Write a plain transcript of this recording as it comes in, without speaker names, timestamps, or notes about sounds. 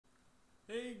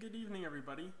Hey, good evening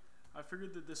everybody. I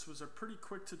figured that this was a pretty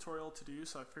quick tutorial to do,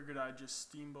 so I figured I'd just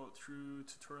steamboat through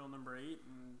tutorial number 8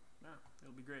 and yeah,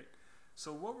 it'll be great.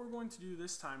 So what we're going to do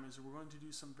this time is we're going to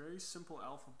do some very simple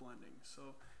alpha blending.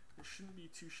 So it shouldn't be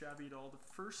too shabby at all.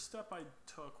 The first step I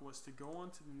took was to go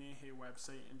onto the NeHe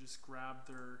website and just grab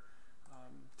their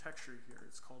texture here.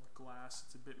 It's called Glass.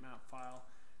 It's a bitmap file.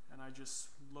 And I just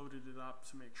loaded it up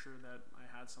to make sure that I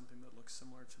had something that looks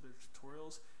similar to their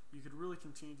tutorials. You could really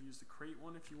continue to use the crate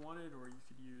one if you wanted, or you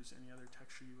could use any other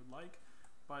texture you would like.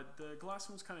 But the glass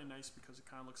one's kind of nice because it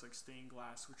kind of looks like stained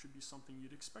glass, which would be something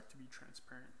you'd expect to be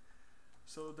transparent.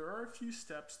 So there are a few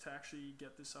steps to actually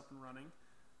get this up and running.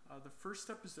 The first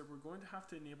step is that we're going to have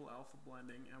to enable alpha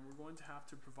blending, and we're going to have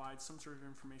to provide some sort of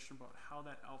information about how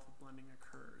that alpha blending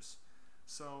occurs.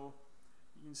 So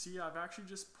you can see I've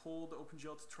actually just pulled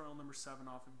OpenGL tutorial number 7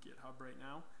 off of GitHub right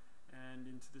now and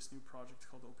into this new project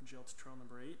called OpenGL tutorial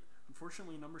number 8.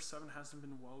 Unfortunately, number 7 hasn't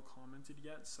been well commented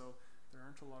yet, so there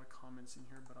aren't a lot of comments in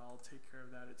here, but I'll take care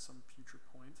of that at some future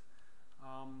point.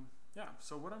 Yeah,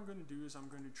 so what I'm going to do is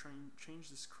I'm going to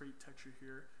change this crate texture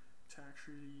here to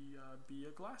actually be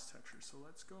a glass texture. So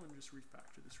let's go and just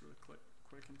refactor this really quick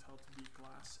and tell it to be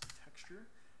glass texture,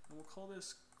 and we'll call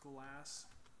this glass.bmp.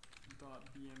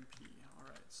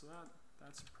 Alright, so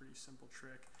that's a pretty simple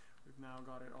trick. We've now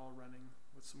got it all running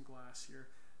with some glass here.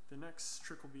 The next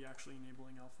trick will be actually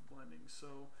enabling alpha blending.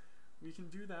 So we can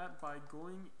do that by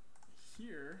going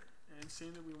here and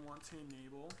saying that we want to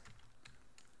enable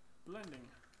blending.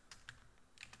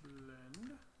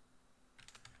 Blend.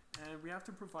 And we have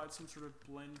to provide some sort of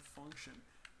blend function.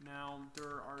 Now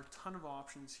there are a ton of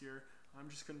options here. I'm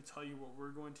just going to tell you what we're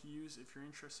going to use. If you're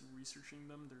interested in researching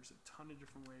them, there's a ton of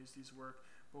different ways these work,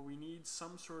 but we need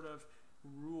some sort of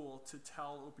rule to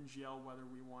tell OpenGL whether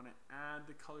we want to add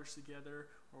the colors together,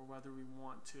 or whether we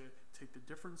want to take the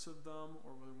difference of them,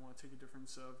 or whether we want to take a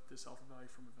difference of this alpha value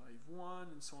from a value of 1,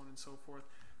 and so on and so forth.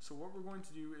 So what we're going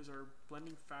to do is our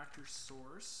blending factor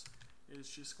source is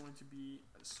just going to be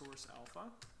a source alpha,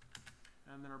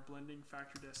 and then our blending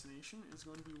factor destination is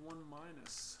going to be 1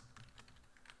 minus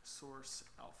source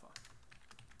alpha.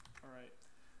 Alright.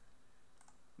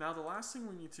 Now the last thing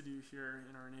we need to do here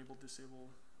in our enable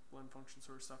disable blend function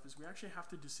sort of stuff is we actually have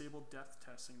to disable depth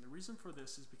testing. The reason for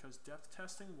this is because depth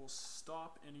testing will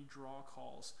stop any draw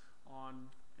calls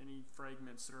on any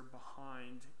fragments that are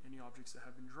behind any objects that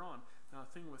have been drawn. Now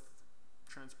the thing with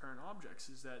transparent objects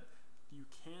is that you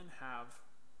can have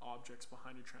objects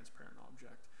behind a transparent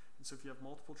object. And so if you have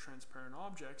multiple transparent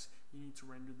objects, you need to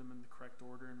render them in the correct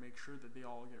order and make sure that they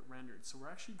all get rendered. So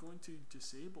we're actually going to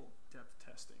disable depth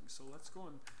testing. So let's go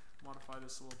and modify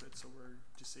this a little bit so we're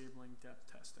disabling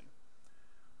depth testing.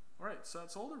 Alright, so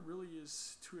that's all there really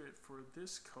is to it for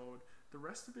this code. The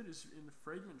rest of it is in the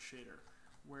fragment shader,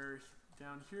 where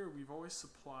down here we've always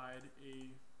supplied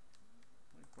a,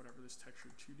 like whatever this texture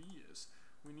 2D is.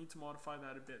 We need to modify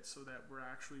that a bit so that we're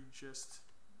actually just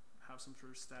have some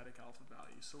sort of static alpha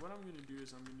value. So what I'm going to do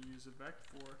is I'm going to use a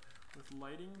vec4 with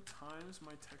lighting times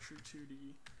my texture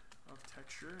 2D of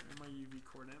texture and my UV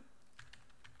coordinate,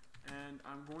 and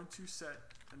I'm going to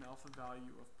set an alpha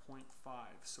value of 0.5.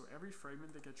 So every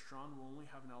fragment that gets drawn will only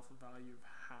have an alpha value of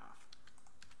half.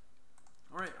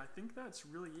 Alright, I think that's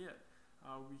really it.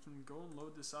 We can go and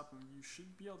load this up, and you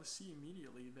should be able to see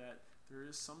immediately that there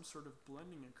is some sort of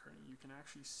blending occurring. You can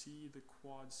actually see the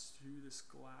quads through this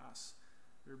glass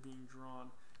that are being drawn.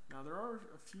 Now there are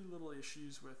a few little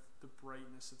issues with the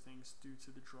brightness of things due to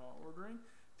the draw ordering.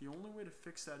 The only way to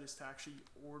fix that is to actually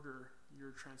order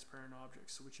your transparent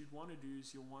objects. So what you'd want to do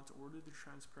is you'll want to order the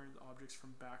transparent objects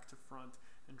from back to front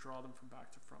and draw them from back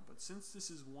to front. But since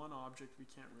this is one object, we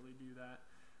can't really do that.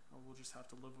 We'll just have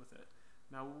to live with it.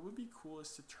 Now what would be cool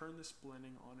is to turn this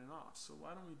blending on and off. So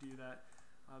why don't we do that?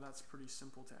 That's pretty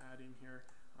simple to add in here.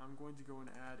 I'm going to go and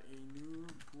add a new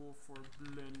bool for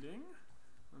blending.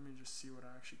 Let me just see what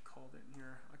I actually called it in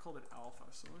here. I called it alpha,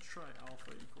 so let's try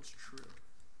alpha equals true.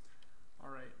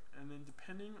 Alright, and then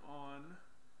depending on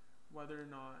whether or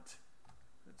not,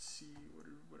 let's see, what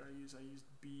did I use? I used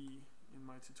B in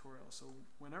my tutorial. So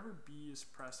whenever B is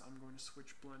pressed, I'm going to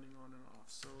switch blending on and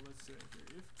off. So let's do it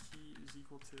here. If key is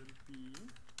equal to B,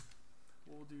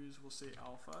 what we'll do is we'll say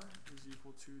alpha is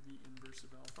equal to the inverse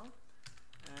of alpha.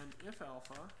 And if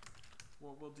alpha,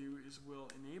 what we'll do is we'll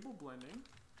enable blending,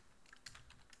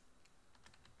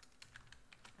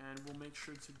 and we'll make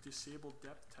sure to disable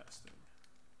depth testing.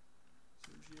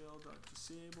 So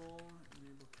gl.disable,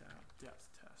 enable cap, depth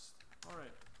test.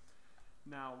 Alright.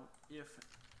 Now, if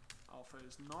alpha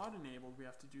is not enabled, we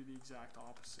have to do the exact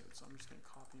opposite. So I'm just going to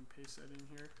copy and paste that in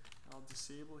here. I'll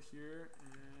disable here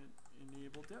and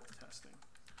enable depth testing.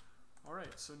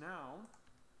 Alright, so now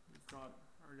got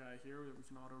our guy here that we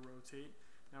can auto rotate.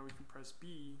 Now we can press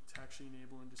B to actually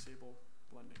enable and disable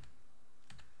blending.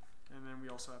 And then we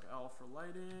also have L for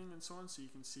lighting and so on, so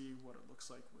you can see what it looks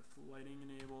like with lighting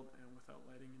enabled and without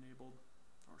lighting enabled.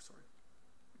 Or sorry,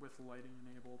 with lighting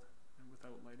enabled and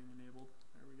without lighting enabled.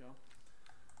 There we go.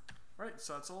 Alright,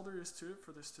 so that's all there is to it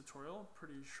for this tutorial.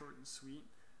 Pretty short and sweet.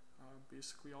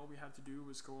 Basically all we had to do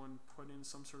was go and put in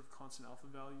some sort of constant alpha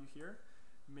value here,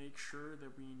 make sure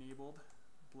that we enabled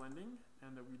blending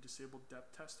and that we disabled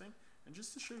depth testing. And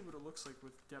just to show you what it looks like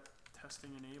with depth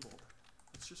testing enabled,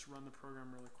 let's just run the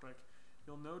program really quick.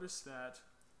 You'll notice that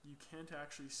you can't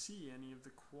actually see any of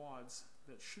the quads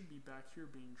that should be back here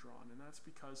being drawn, and that's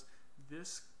because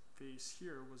this face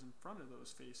here was in front of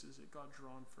those faces. It got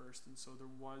drawn first, and so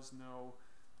there was no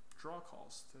draw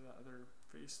calls to the other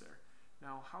face there.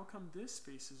 Now, how come this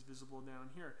face is visible down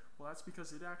here? Well, that's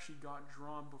because it actually got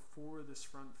drawn before this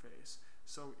front face.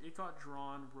 So it got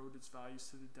drawn, wrote its values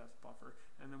to the depth buffer,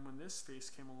 and then when this face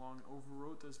came along,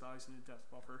 overwrote those values in the depth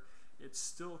buffer. It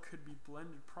still could be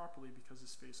blended properly because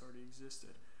this face already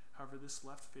existed. However, this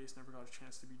left face never got a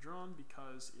chance to be drawn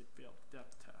because it failed the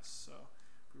depth test. So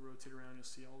if we rotate around, you'll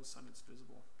see all of a sudden it's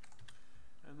visible.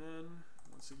 And then,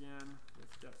 once again, with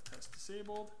depth test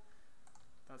disabled,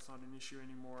 that's not an issue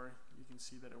anymore. You can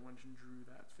see that it went and drew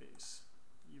that face,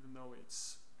 even though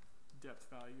its depth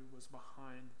value was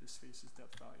behind this face's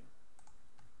depth value.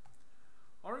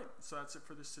 Alright, so that's it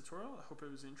for this tutorial. I hope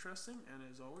it was interesting, and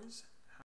as always,